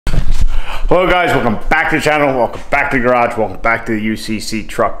Hello guys, welcome back to the channel, welcome back to the garage, welcome back to the UCC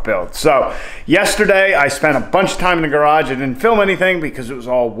truck build. So yesterday I spent a bunch of time in the garage. I didn't film anything because it was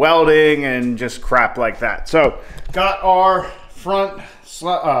all welding and just crap like that. So got our front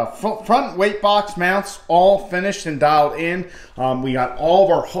weight box mounts all finished and dialed in. We got all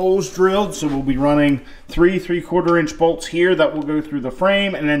of our holes drilled, so we'll be running 3 3/4 inch bolts here that will go through the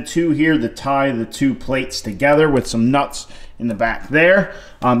frame, and then 2 here to tie the 2 plates together with some nuts in the back there.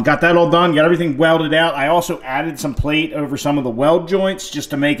 Got that all done, got everything welded out. I also added some plate over some of the weld joints just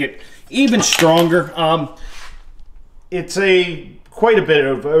to make it even stronger. It's quite a bit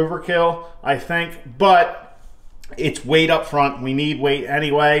of overkill, I think, but it's weight up front. We need weight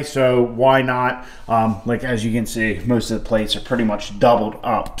anyway, so why not? Like as you can see, most of the plates are pretty much doubled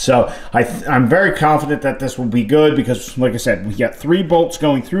up. So I'm very confident that this will be good because, like I said, we got 3 bolts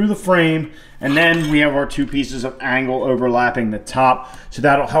going through the frame, and then we have our 2 pieces of angle overlapping the top, so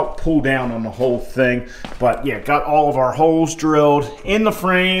that'll help pull down on the whole thing. But yeah, got all of our holes drilled in the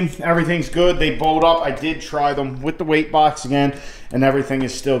frame. Everything's good. They bolt up. I did try them with the weight box again, and everything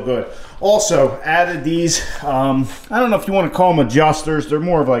is still good. Also added these, I don't know if you want to call them adjusters. They're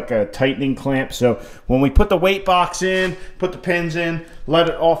more of like a tightening clamp. So when we put the weight box in, put the pins in, let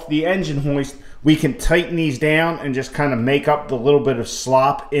it off the engine hoist, we can tighten these down and just kind of make up the little bit of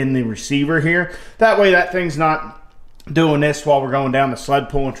slop in the receiver here. That way that thing's not doing this while we're going down the sled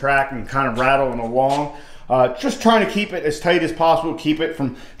pulling track and kind of rattling along. Just trying to keep it as tight as possible, keep it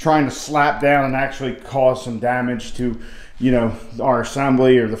from trying to slap down and actually cause some damage to, you know, our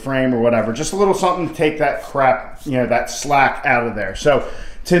assembly or the frame or whatever. Just a little something to take that crap, you know, that slack out of there. So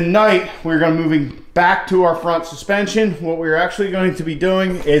tonight we're going to moving back to our front suspension. What we're actually going to be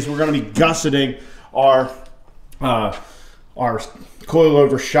doing is we're going to be gusseting our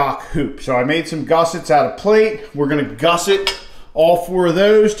coilover shock hoop. So I made some gussets out of plate. We're going to gusset all 4 of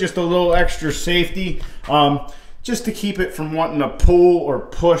those, just a little extra safety, just to keep it from wanting to pull or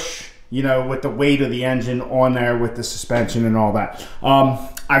push, you know, with the weight of the engine on there with the suspension and all that.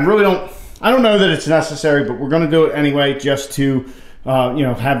 I don't know that it's necessary, but we're going to do it anyway, just to you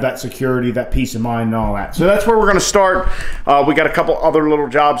know, have that security, that peace of mind and all that. So that's where we're going to start. We got a couple other little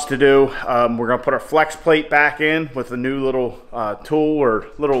jobs to do. We're going to put our flex plate back in with a new little tool or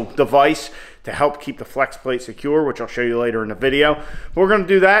little device to help keep the flex plate secure, which I'll show you later in the video. But we're going to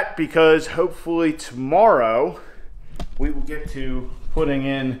do that because hopefully tomorrow we will get to putting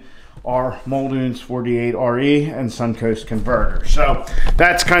in our Muldoon's 48RE and Suncoast converter. So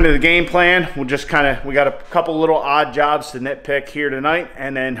that's kind of the game plan. We got a couple little odd jobs to nitpick here tonight,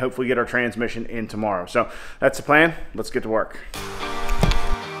 and then hopefully get our transmission in tomorrow. So that's the plan. Let's get to work.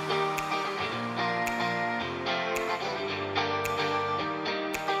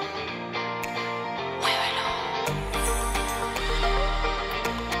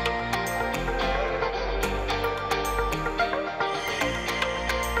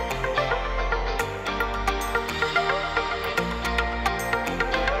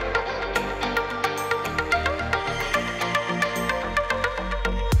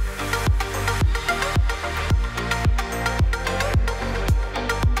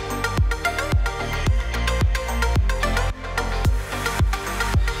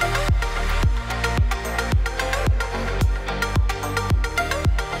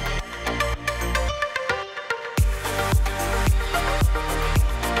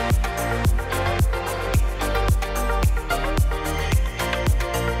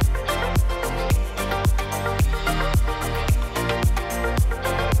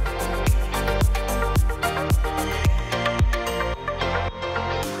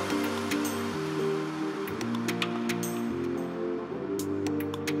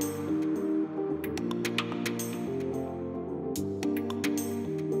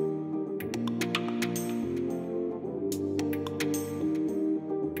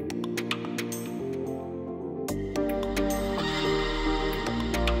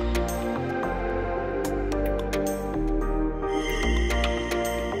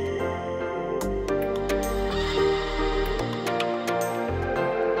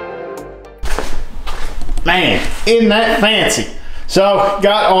 Man, isn't that fancy? So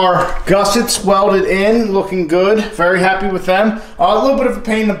got our gussets welded in, looking good. Very happy with them. A little bit of a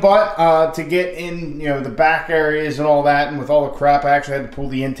pain in the butt to get in, you know, the back areas and all that. And with all the crap, I actually had to pull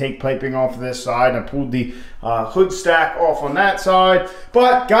the intake piping off of this side. I pulled the hood stack off on that side,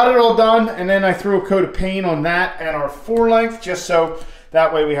 but got it all done. And then I threw a coat of paint on that and our 4-length, just so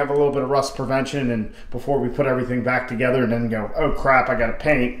that way we have a little bit of rust prevention, and before we put everything back together and then go, oh crap, I gotta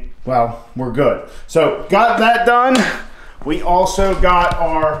paint, well, we're good. So got that done. We also got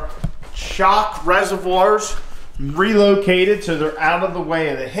our shock reservoirs relocated, so they're out of the way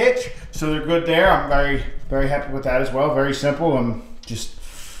of the hitch, so they're good there. I'm very happy with that as well. Very simple, and just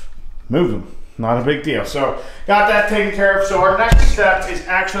move them. Not a big deal. So got that taken care of. So our next step is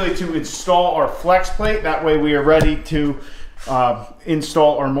actually to install our flex plate. That way we are ready to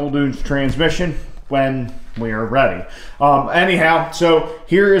install our Muldoon's transmission when we are ready. Anyhow, so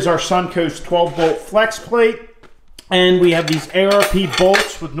here is our Suncoast 12-bolt flex plate. And we have these ARP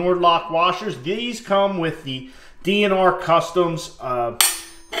bolts with Nordlock washers. These come with the D&R Customs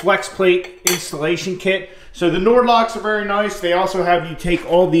flex plate installation kit. So the Nordlocks are very nice. They also have you take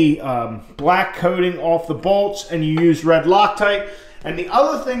all the black coating off the bolts and you use red Loctite. And the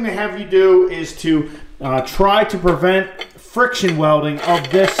other thing they have you do is to try to prevent friction welding of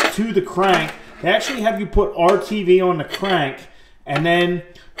this to the crank. They actually have you put RTV on the crank, and then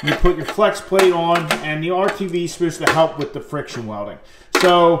you put your flex plate on, and the RTV is supposed to help with the friction welding.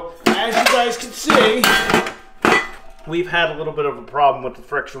 So as you guys can see, we've had a little bit of a problem with the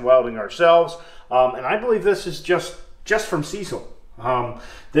friction welding ourselves, and I believe this is just from Cecil.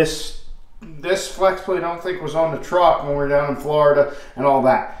 This flex plate I don't think was on the truck when we were down in Florida and all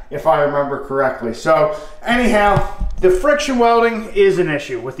that, if I remember correctly. So anyhow, the friction welding is an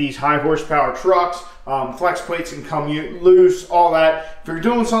issue with these high horsepower trucks. Flex plates can come loose, all that. If you're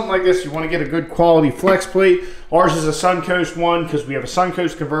doing something like this, you want to get a good quality flex plate. Ours is a Suncoast one because we have a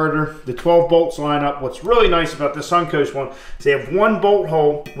Suncoast converter. The 12 bolts line up. What's really nice about the Suncoast one is they have one bolt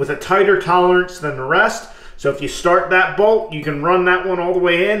hole with a tighter tolerance than the rest. So if you start that bolt, you can run that one all the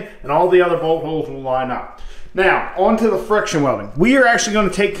way in, and all the other bolt holes will line up. Now, onto the friction welding. We are actually going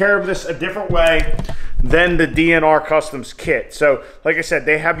to take care of this a different way than the D&R Customs kit. So, like I said,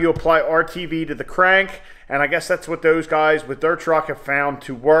 they have you apply RTV to the crank, and I guess that's what those guys with their truck have found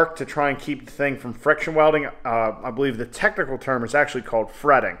to work to try and keep the thing from friction welding. I believe the technical term is actually called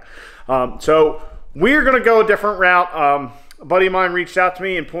fretting. So we're going to go a different route. A buddy of mine reached out to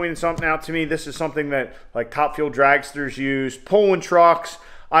me and pointed something out to me. This is something that like Top Fuel dragsters use, pulling trucks.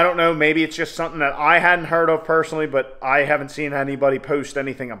 I don't know, maybe it's just something that I hadn't heard of personally, but I haven't seen anybody post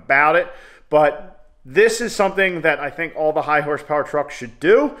anything about it. But this is something that I think all the high horsepower trucks should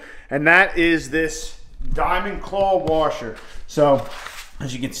do, and that is this diamond claw washer. So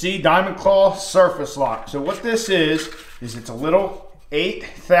as you can see, diamond claw surface lock. So what this is it's a little 8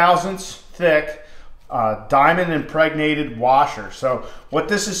 thousandths thick diamond impregnated washer. So what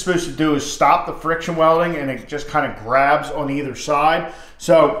this is supposed to do is stop the friction welding, and it just kind of grabs on either side.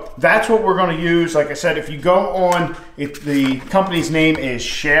 So that's what we're going to use. Like I said, if you go on the company's name is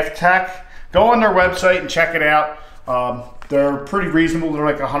Shaftech. Go on their website and check it out. They're pretty reasonable. They're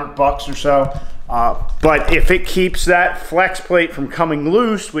like $100 or so. But if it keeps that flex plate from coming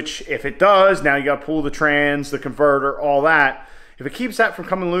loose, which if it does, now you got to pull the trans, the converter, all that. If it keeps that from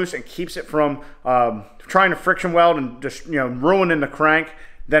coming loose and keeps it from trying to friction weld and just ruining the crank,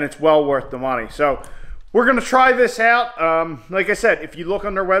 then it's well worth the money. So we're going to try this out. Like I said, if you look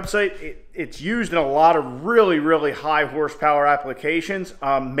on their website, it's used in a lot of really high horsepower applications.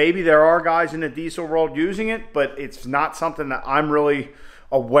 Maybe there are guys in the diesel world using it, but it's not something that I'm really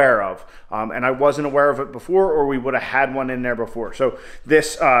aware of. And I wasn't aware of it before, or we would have had one in there before. So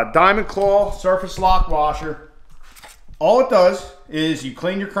this diamond claw surface lock washer, all it does is you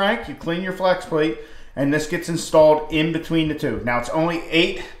clean your crank, you clean your flex plate, and this gets installed in between the two. Now it's only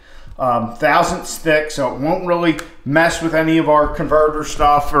 8 thousandths thick, so it won't really mess with any of our converter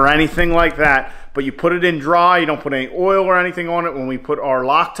stuff or anything like that. But you put it in dry, you don't put any oil or anything on it. When we put our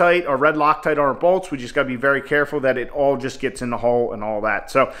Loctite, our red Loctite on our bolts, we just gotta be very careful that it all just gets in the hole and all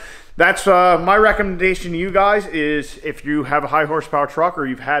that. So that's my recommendation to you guys is if you have a high horsepower truck or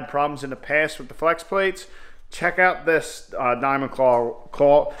you've had problems in the past with the flex plates, check out this diamond claw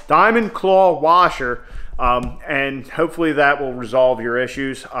washer, and hopefully that will resolve your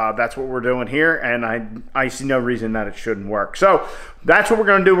issues. That's what we're doing here, and I see no reason that it shouldn't work. So that's what we're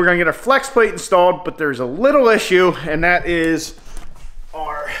going to do. We're going to get a flex plate installed, but there's a little issue, and that is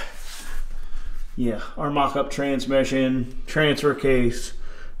our mock-up transmission, transfer case,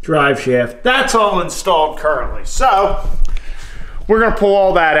 drive shaft. That's all installed currently. So we're going to pull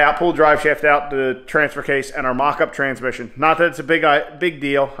all that out, pull the drive shaft out, the transfer case, and our mock-up transmission. Not that it's a big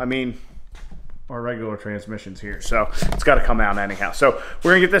deal. I mean, our regular transmission's here, so it's got to come out anyhow. So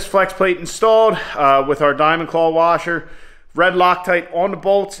we're going to get this flex plate installed with our diamond claw washer, red Loctite on the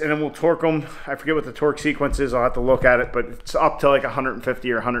bolts, and then we'll torque them. I forget what the torque sequence is. I'll have to look at it, but it's up to like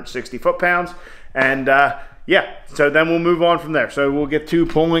 150 or 160 foot-pounds. And yeah, so then we'll move on from there. So we'll get to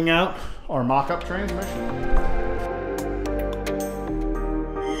pulling out our mock-up transmission.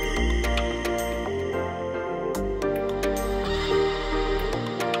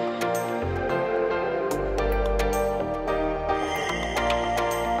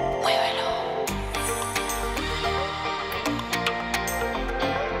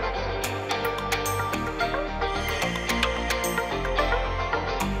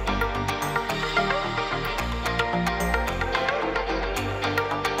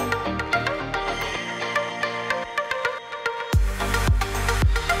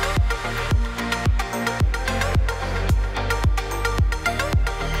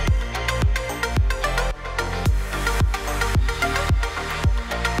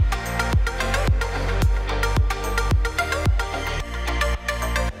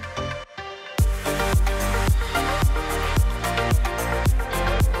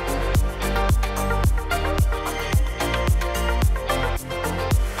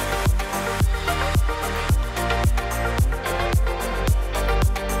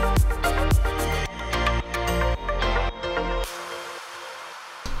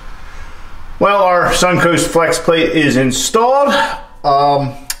 Well, our Suncoast flex plate is installed.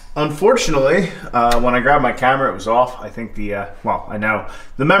 Unfortunately, when I grabbed my camera, it was off. I think well, I know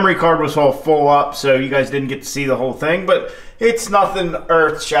the memory card was all full up, so you guys didn't get to see the whole thing, but it's nothing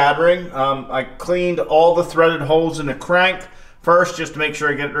earth-shattering. I cleaned all the threaded holes in the crank first, just to make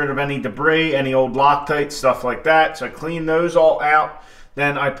sure I get rid of any debris, any old Loctite, stuff like that. So I cleaned those all out.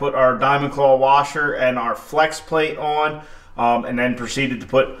 Then I put our Diamond Claw washer and our flex plate on, and then proceeded to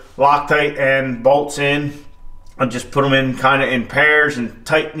put Loctite and bolts in. I just put them in kind of in pairs and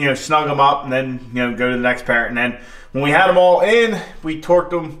tight, snug them up, and then go to the next pair. And then when we had them all in, we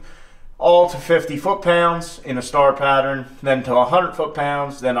torqued them all to 50 foot-pounds in a star pattern, then to 100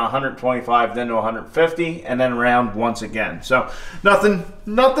 foot-pounds, then 125, then to 150, and then around once again. So nothing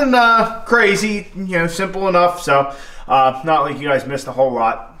crazy, simple enough. So not like you guys missed a whole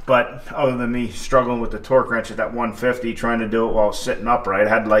lot. But other than me struggling with the torque wrench at that 150, trying to do it while sitting upright, I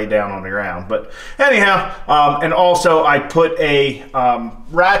had to lay down on the ground. But anyhow, and also I put a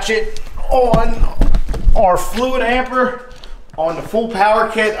ratchet on our fluid amper on the full power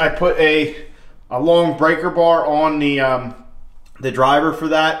kit. I put a long breaker bar on the driver for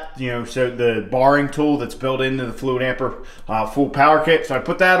that, so the barring tool that's built into the fluid amper full power kit. So I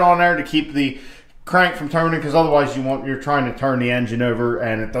put that on there to keep the crank from turning, because otherwise you're trying to turn the engine over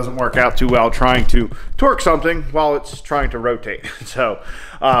and it doesn't work out too well trying to torque something while it's trying to rotate. So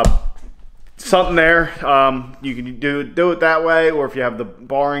something there, you can do it that way, or if you have the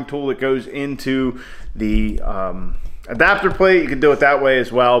barring tool that goes into the adapter plate, you can do it that way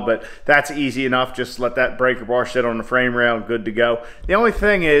as well. But that's easy enough. Just let that breaker bar sit on the frame rail, good to go. The only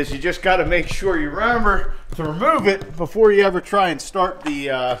thing is, you just got to make sure you remember to remove it before you ever try and start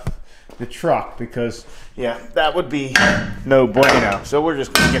the truck, because yeah, that would be no bueno. So we're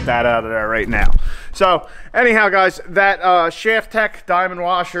just gonna get that out of there right now. So anyhow, guys, that Shaftech diamond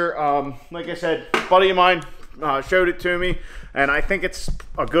washer, like I said, a buddy of mine showed it to me, and I think it's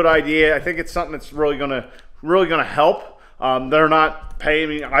a good idea. I think it's something that's really gonna help. They're not paying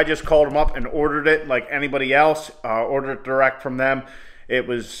me. I just called them up and ordered it like anybody else. Ordered it direct from them. It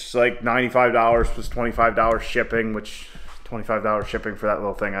was like $95 plus $25 shipping, which $25 shipping for that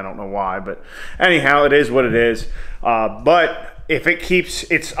little thing. I don't know why, but anyhow, it is what it is. But if it keeps,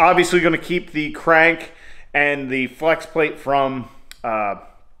 it's obviously going to keep the crank and the flex plate from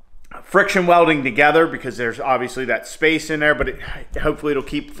friction welding together, because there's obviously that space in there, but hopefully it'll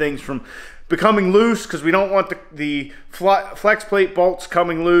keep things from becoming loose, because we don't want the flex plate bolts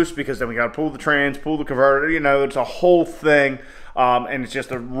coming loose, because then we got to pull the trans, pull the converter, it's a whole thing. And it's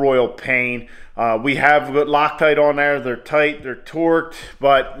just a royal pain. We have got Loctite on there. They're tight, they're torqued,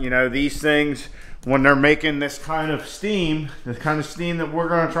 but these things, when they're making this kind of steam, the kind of steam that we're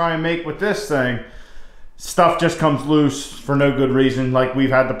going to try and make with this thing, stuff just comes loose for no good reason. Like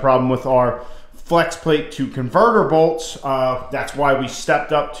we've had the problem with our flex plate to converter bolts. That's why we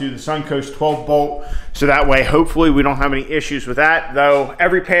stepped up to the Suncoast 12 bolt, so that way hopefully we don't have any issues with that. Though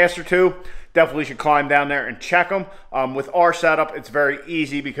every pass or two, definitely should climb down there and check them. With our setup, it's very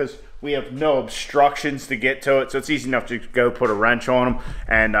easy because we have no obstructions to get to it. So it's easy enough to go put a wrench on them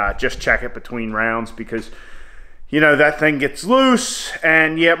and just check it between rounds, because that thing gets loose,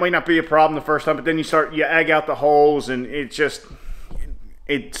 and yeah, it might not be a problem the first time, but then you egg out the holes, and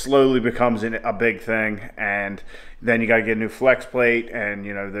it slowly becomes a big thing. And then you got to get a new flex plate, and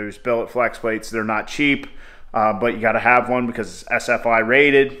those billet flex plates, they're not cheap. But you got to have one because it's SFI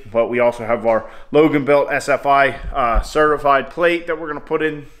rated. But we also have our Logan built SFI certified plate that we're going to put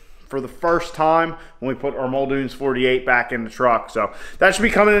in for the first time when we put our Muldoon's 48 back in the truck. So that should be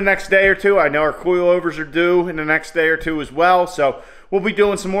coming in the next day or two. I know our coilovers are due in the next day or two as well. So we'll be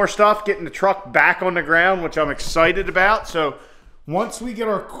doing some more stuff, getting the truck back on the ground, which I'm excited about. So once we get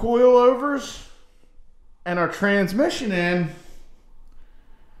our coilovers and our transmission in,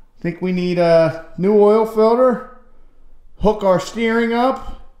 I think we need a new oil filter, hook our steering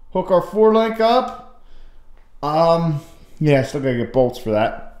up, hook our 4-link up. Yeah, still gotta get bolts for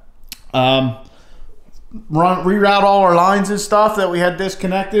that. Reroute all our lines and stuff that we had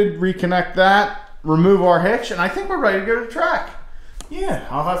disconnected, reconnect that, remove our hitch, and I think we're ready to go to the track. Yeah,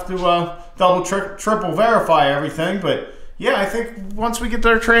 I'll have to double, triple verify everything, but yeah, I think once we get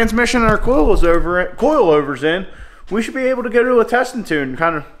our transmission and our coilovers in, we should be able to go to a testing tune and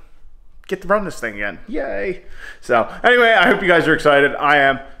kind of get to run this thing again. Yay. So anyway, I hope you guys are excited. I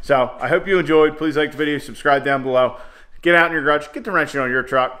am. So I hope you enjoyed. Please like the video, subscribe down below. Get out in your garage, get the wrenching on your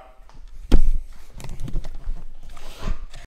truck.